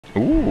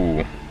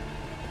Ooh.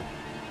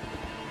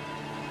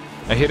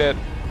 I hit it.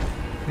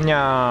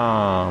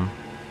 Yeah.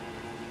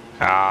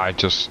 Ah,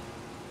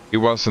 it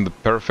wasn't the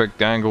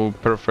perfect angle,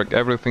 perfect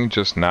everything,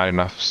 just not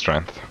enough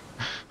strength.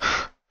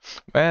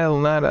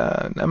 Well,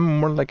 I'm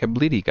more like a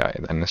bleedy guy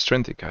than a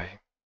strengthy guy.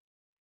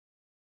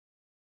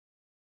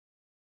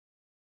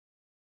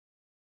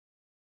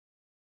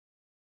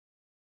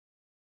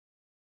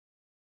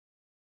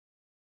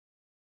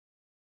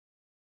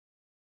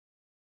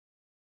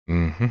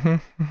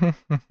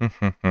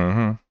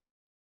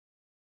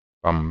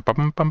 Bum,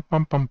 bum, bum,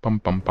 bum, bum, bum,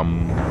 bum,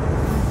 bum.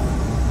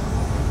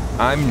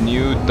 I'm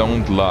new,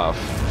 don't laugh.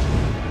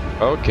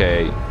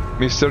 Okay,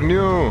 Mr.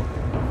 New.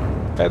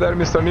 Hey there,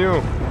 Mr.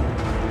 New.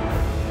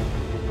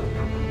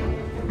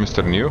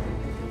 Mr. New?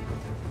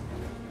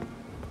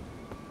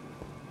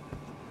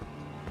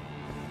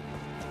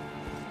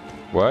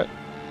 What?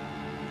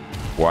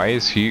 Why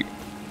is he...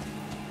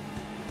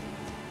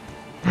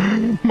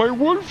 My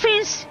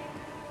wolfies!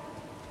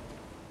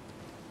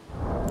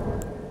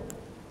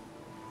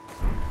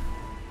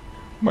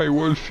 My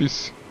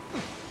wolfies.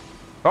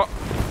 Oh!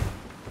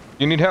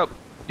 You need help!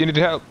 You need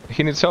help!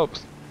 He needs help!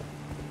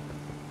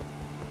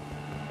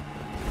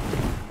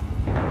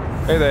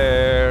 Hey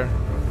there!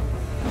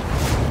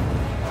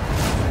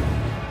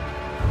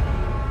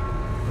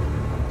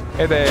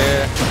 Hey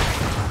there!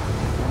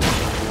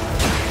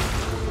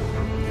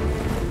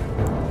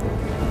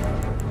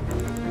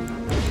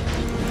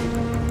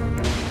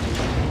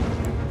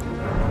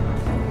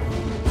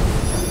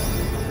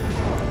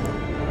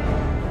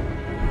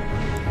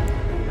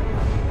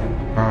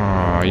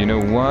 You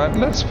know what?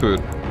 Let's put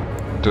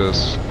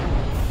this.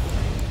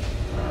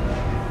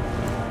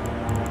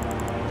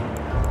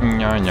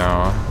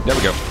 Nya. There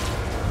we go.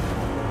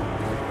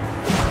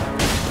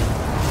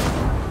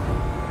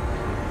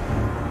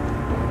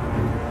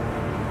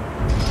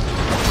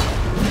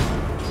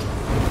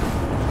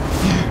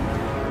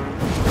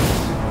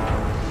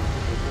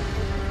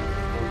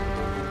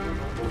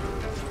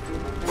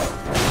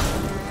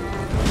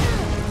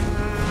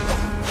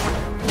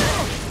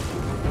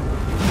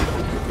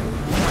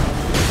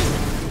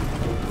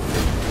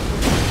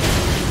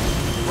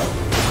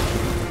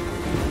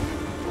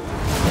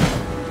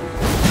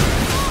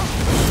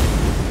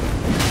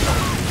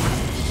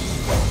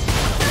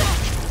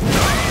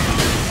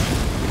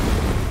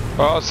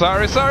 Oh,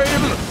 sorry.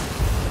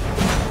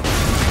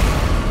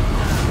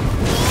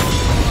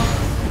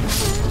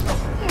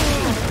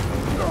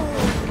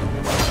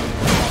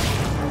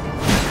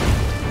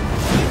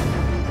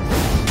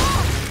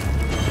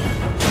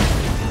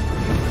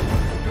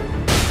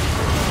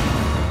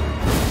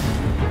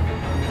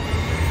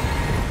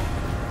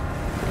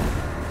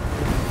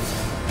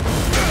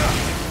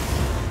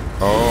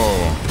 Oh.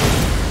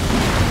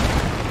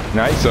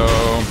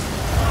 Nice-o.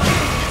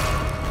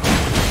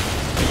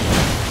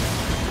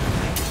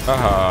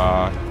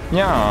 Haha.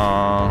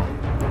 Yeah.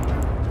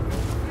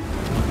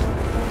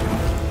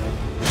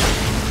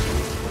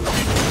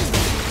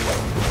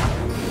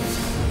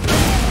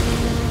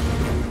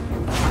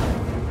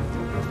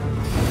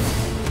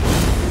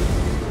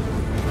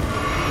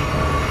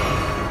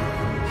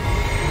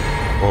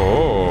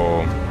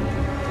 Oh.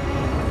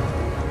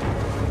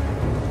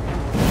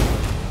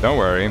 Don't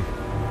worry.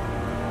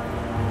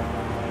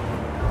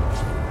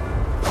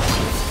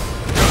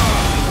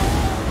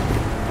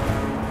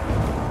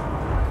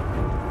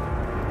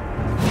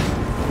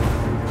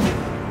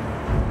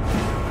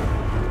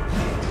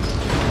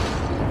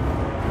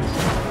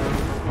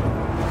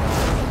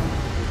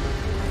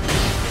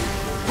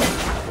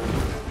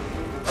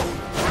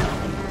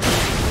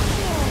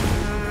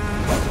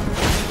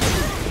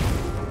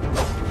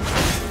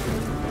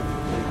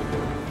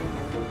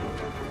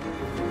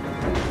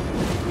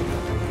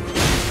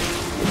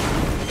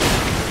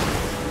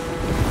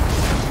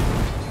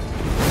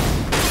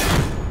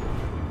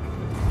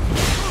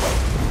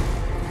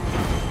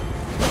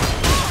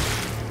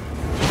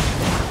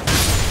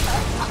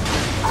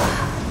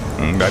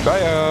 Bye-bye.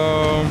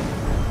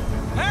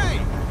 Hey!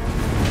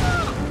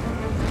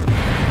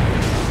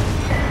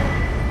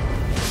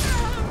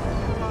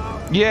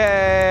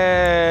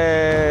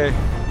 Yay!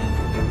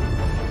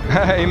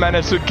 He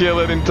managed to kill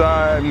it in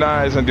time.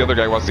 Nice. And the other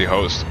guy was the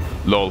host.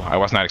 Lol, I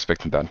was not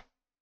expecting that.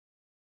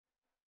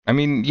 I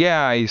mean,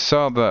 yeah, I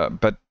saw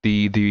but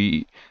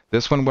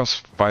this one was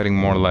fighting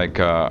more like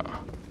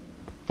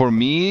for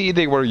me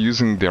they were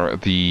using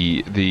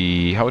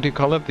the how do you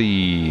call it,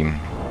 the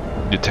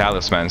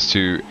talismans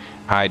to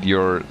hide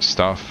your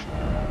stuff.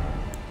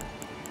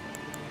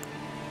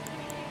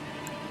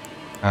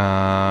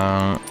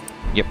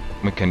 Yep,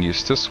 we can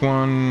use this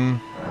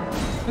one.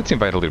 Let's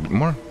invite a little bit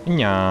more.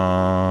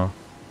 Yeah,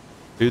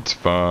 it's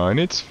fun.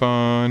 It's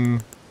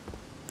fun.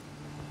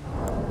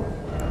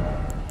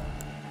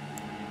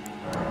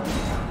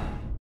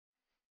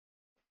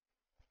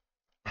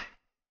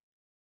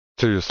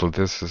 Seriously,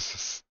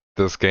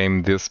 this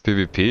game, this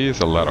PvP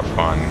is a lot of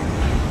fun.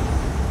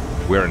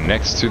 We're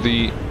next to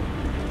the...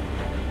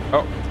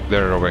 Oh,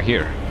 they're over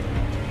here.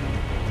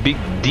 Big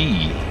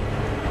D.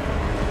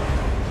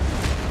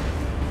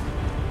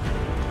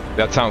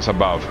 That sounds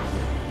above.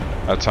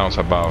 That sounds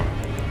above.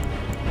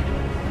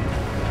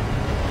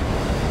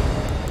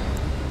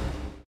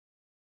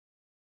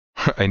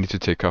 I need to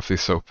take off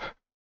this soap.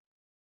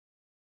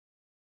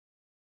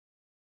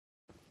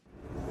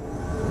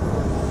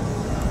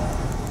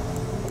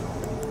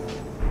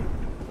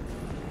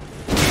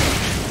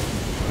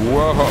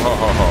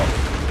 Whoa!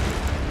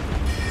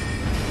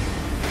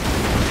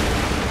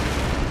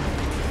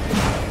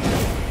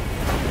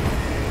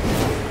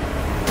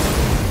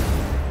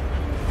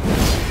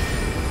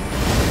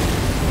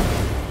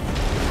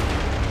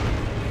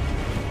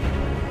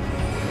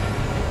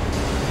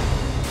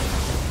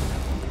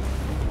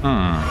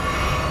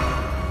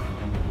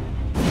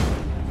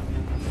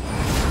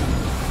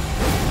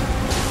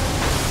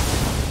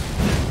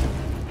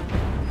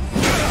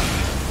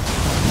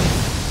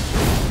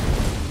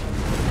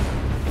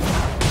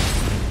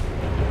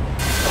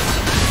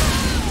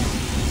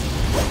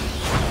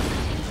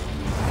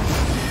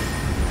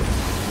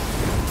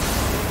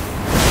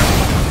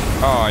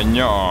 Oh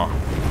no!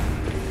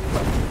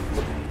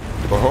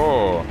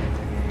 Oh,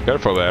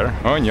 careful there!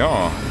 Oh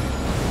no!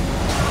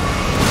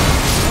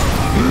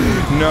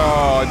 No,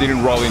 I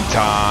didn't roll in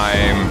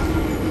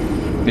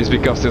time. It's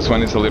because this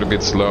one is a little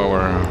bit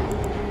slower.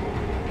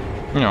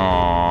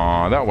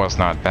 No, that was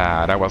not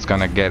bad. I was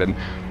gonna get it,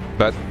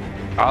 but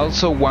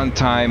also one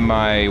time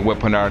my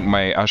weapon art,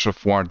 my Ash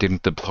of War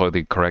didn't deploy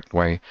the correct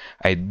way.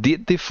 I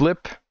did the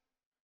flip.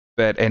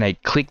 And I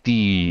clicked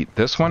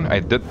this one, I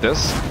did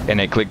this, and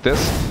I clicked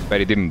this,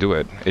 but it didn't do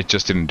it. It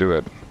just didn't do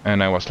it.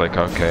 And I was like,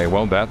 okay,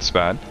 well, that's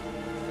bad.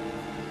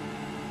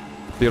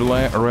 The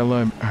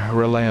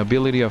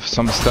reliability of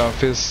some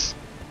stuff is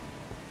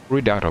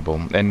redoubtable.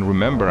 And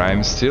remember,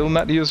 I'm still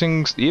not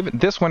using... even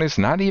this one is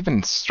not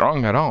even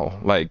strong at all.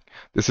 Like,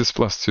 this is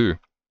 +2.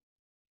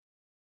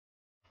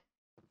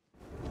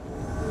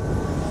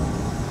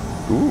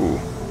 Ooh,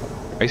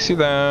 I see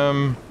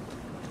them.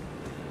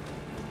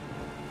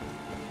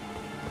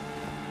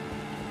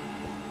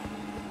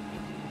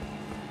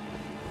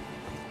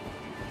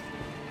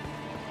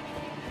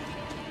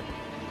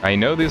 I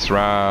know this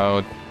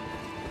route.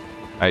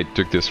 I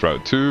took this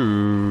route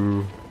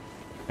too.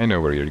 I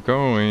know where you're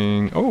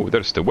going. Oh,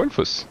 there's the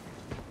Wolfus.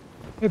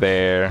 Hey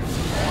there.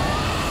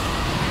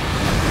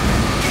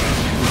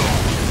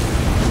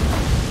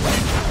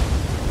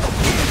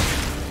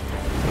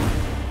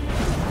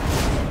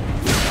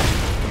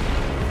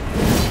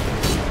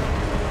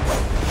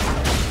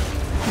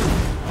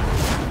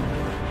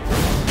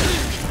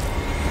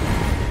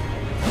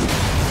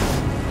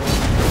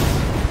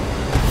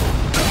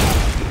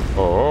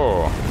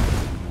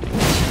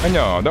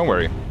 No, don't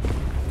worry.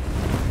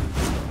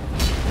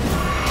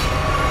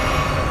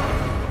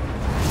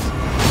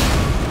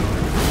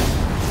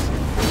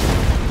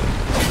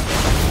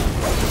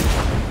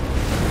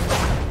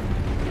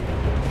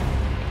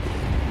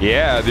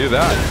 Yeah, do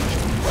that.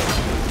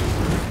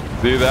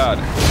 Do that.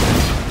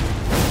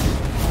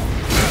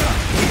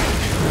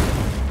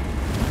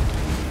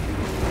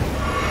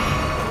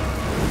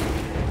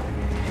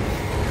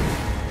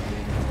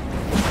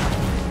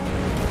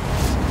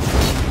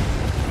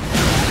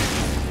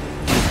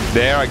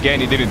 There again,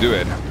 he didn't do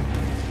it.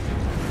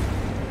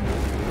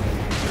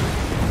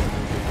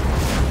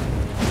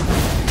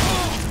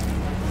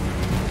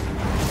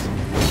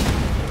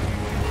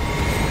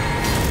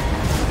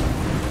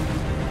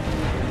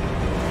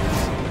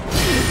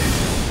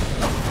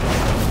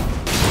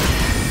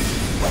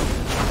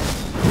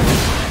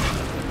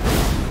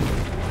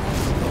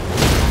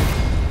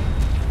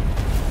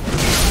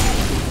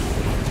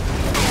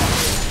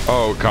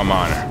 Oh, come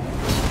on.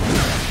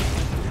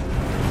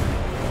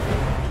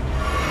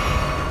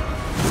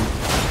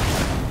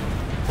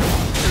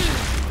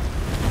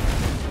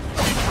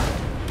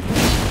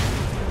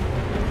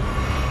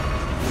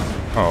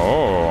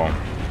 Oh.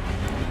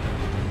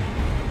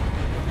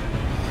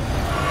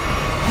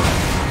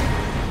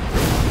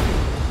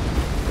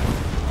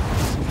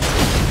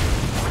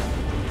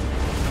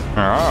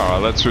 Oh,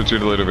 let's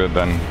retreat a little bit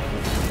then.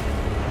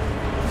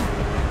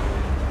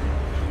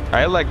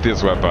 I like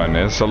this weapon.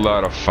 It's a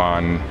lot of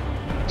fun,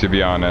 to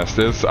be honest.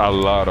 It's a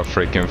lot of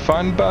freaking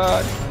fun,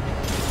 but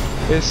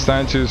it's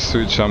time to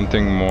switch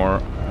something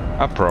more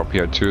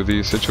appropriate to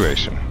the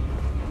situation.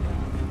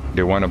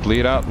 You want to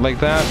bleed out like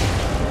that?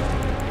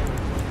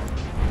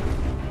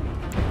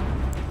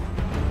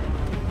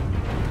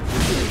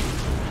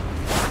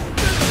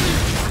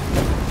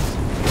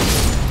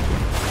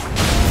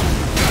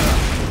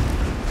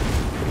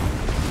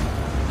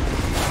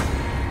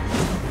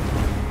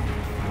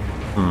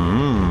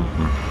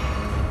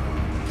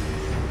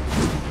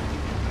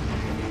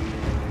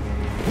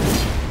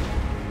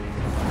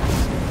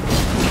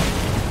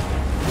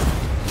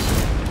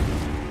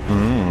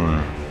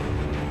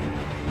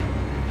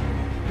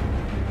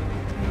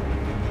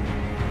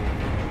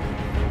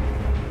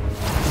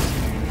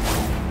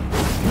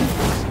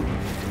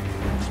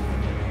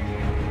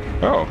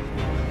 Oh.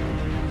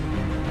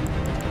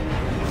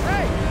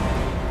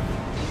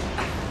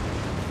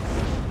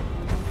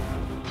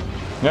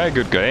 Yeah,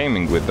 good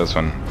aiming with this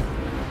one.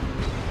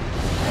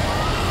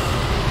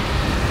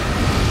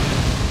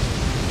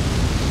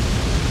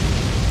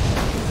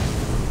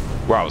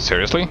 Wow,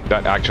 seriously?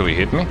 That actually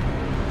hit me?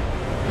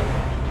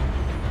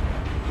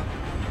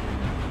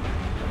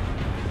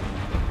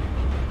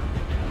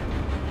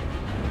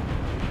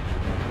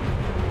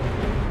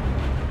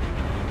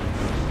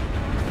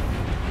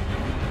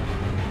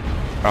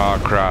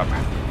 Oh crap.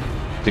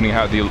 Didn't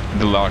have the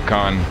lock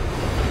on.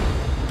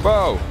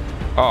 Whoa!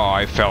 Oh,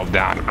 I fell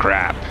down.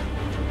 Crap.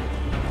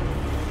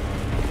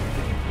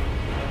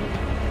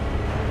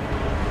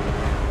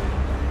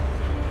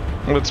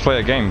 Let's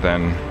play a game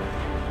then.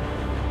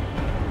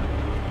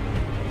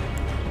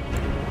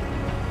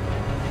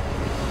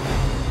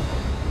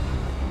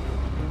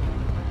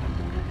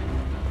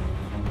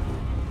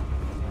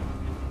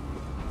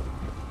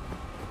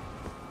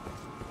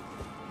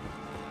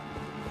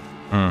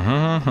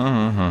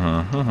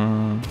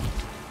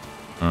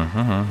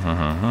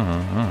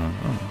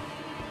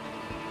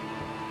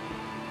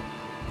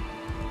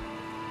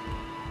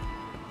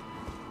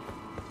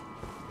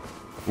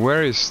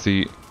 Where is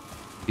the...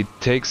 It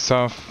takes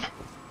off...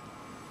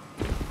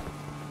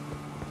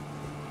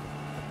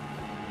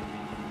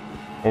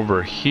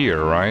 over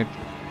here, right?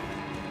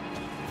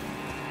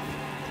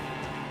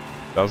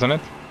 Doesn't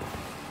it?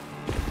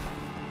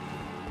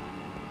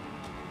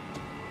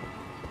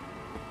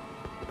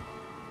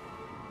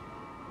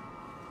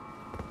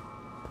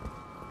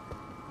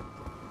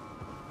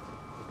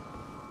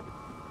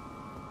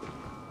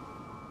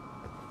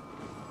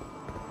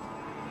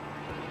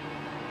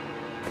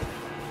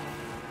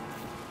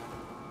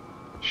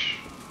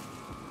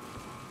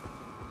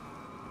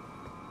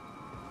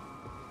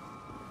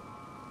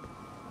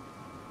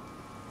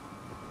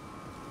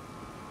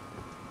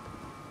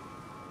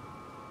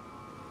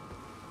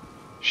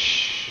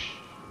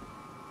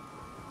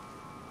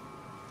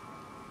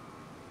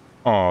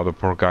 Oh, the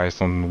poor guys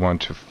don't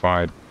want to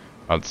fight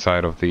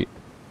outside of the...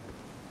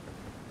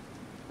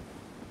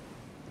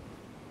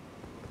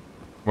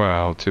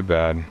 Well, too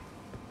bad.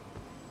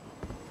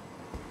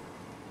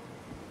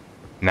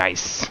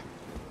 Nice.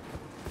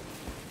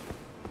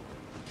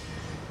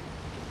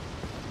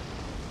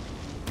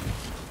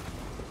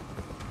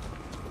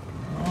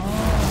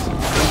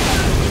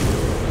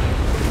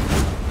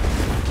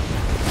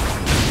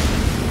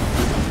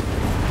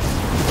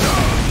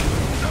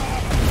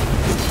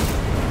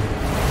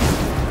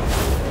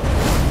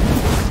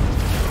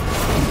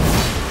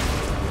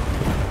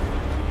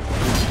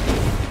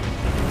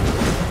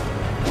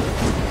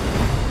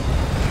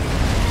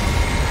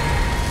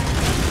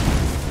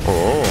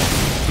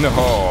 No.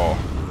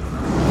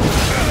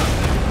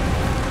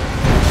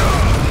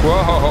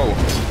 Whoa.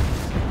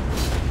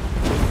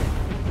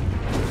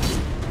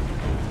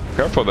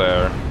 Careful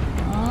there.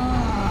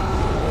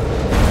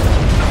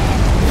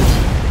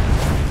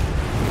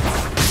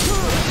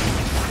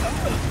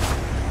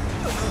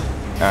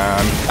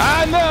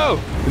 Ah, no!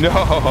 No!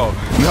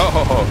 No!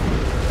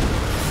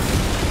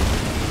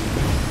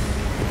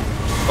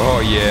 Oh,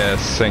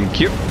 yes, thank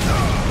you.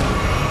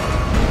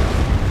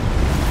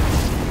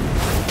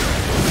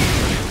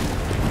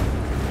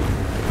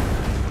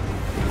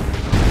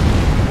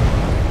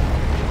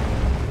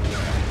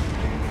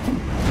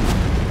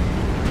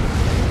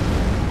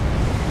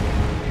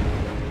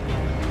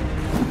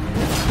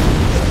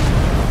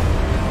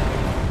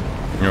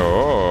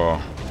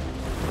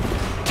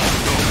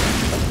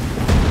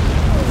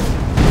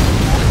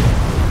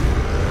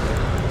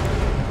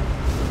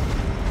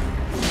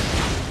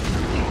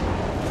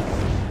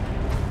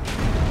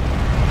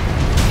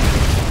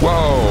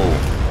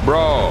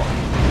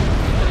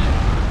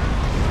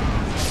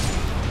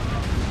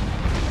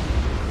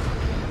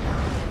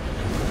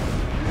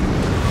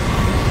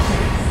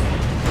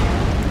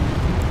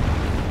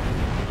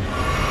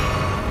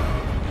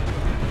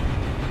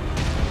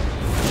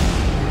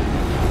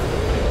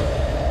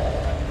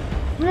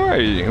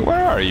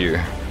 Where are you?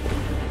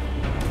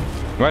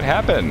 What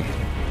happened?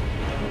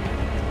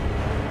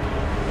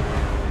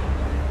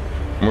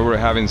 We were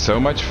having so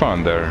much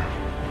fun there.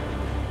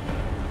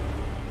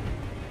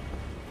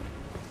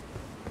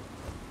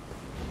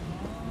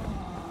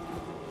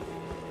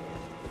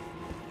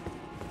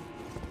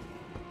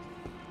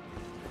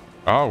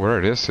 Oh,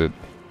 where is it?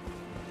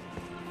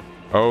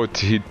 Oh,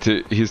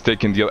 he's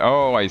taking the...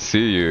 Oh, I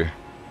see you.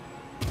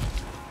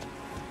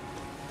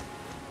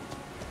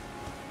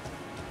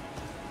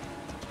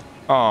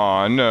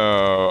 Oh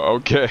no,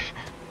 okay.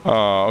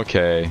 Oh,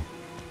 okay.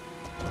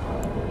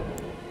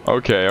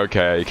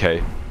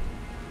 Okay.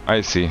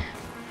 I see.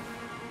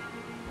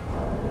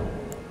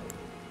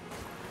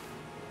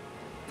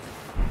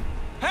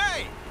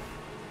 Hey!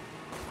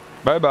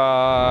 Bye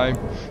bye.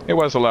 It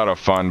was a lot of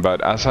fun, but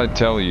as I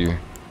tell you,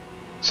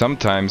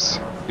 sometimes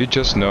you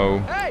just know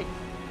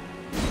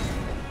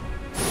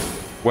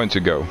when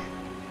to go.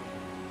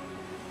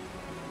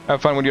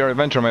 Have fun with your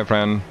adventure, my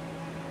friend.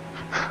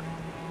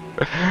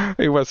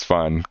 It was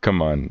fun.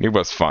 Come on, it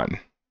was fun.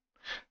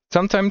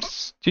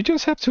 Sometimes you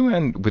just have to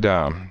end with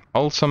a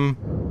wholesome,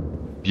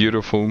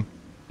 beautiful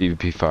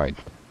PvP fight.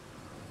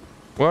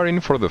 We're in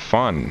for the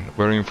fun.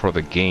 We're in for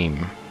the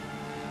game.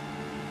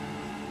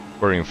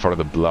 We're in for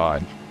the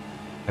blood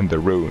and the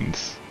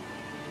runes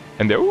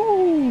and the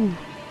ooh.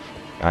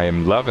 I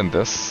am loving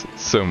this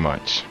so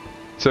much.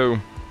 So,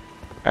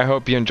 I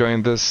hope you're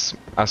enjoying this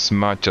as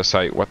much as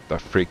I... What the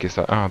freak is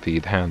that? Ah, the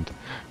hand.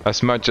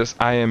 As much as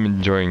I am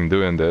enjoying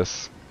doing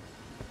this.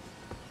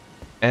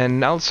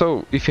 And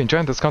also, if you're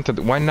enjoying this content,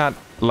 why not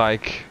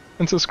like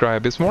and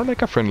subscribe? It's more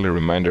like a friendly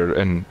reminder.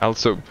 And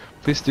also,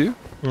 please do.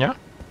 Yeah.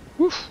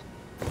 Woof.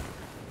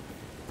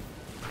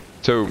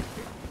 So,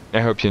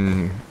 I hope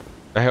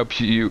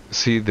you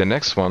see the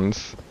next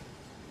ones.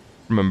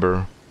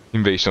 Remember,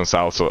 invasion's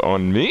also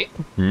on me.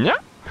 Yeah.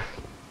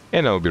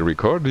 And I'll be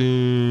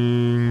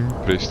recording.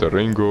 Presta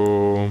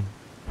Ringo.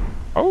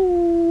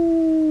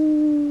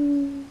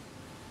 Oh.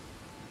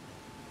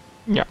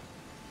 Yeah.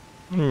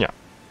 Yeah.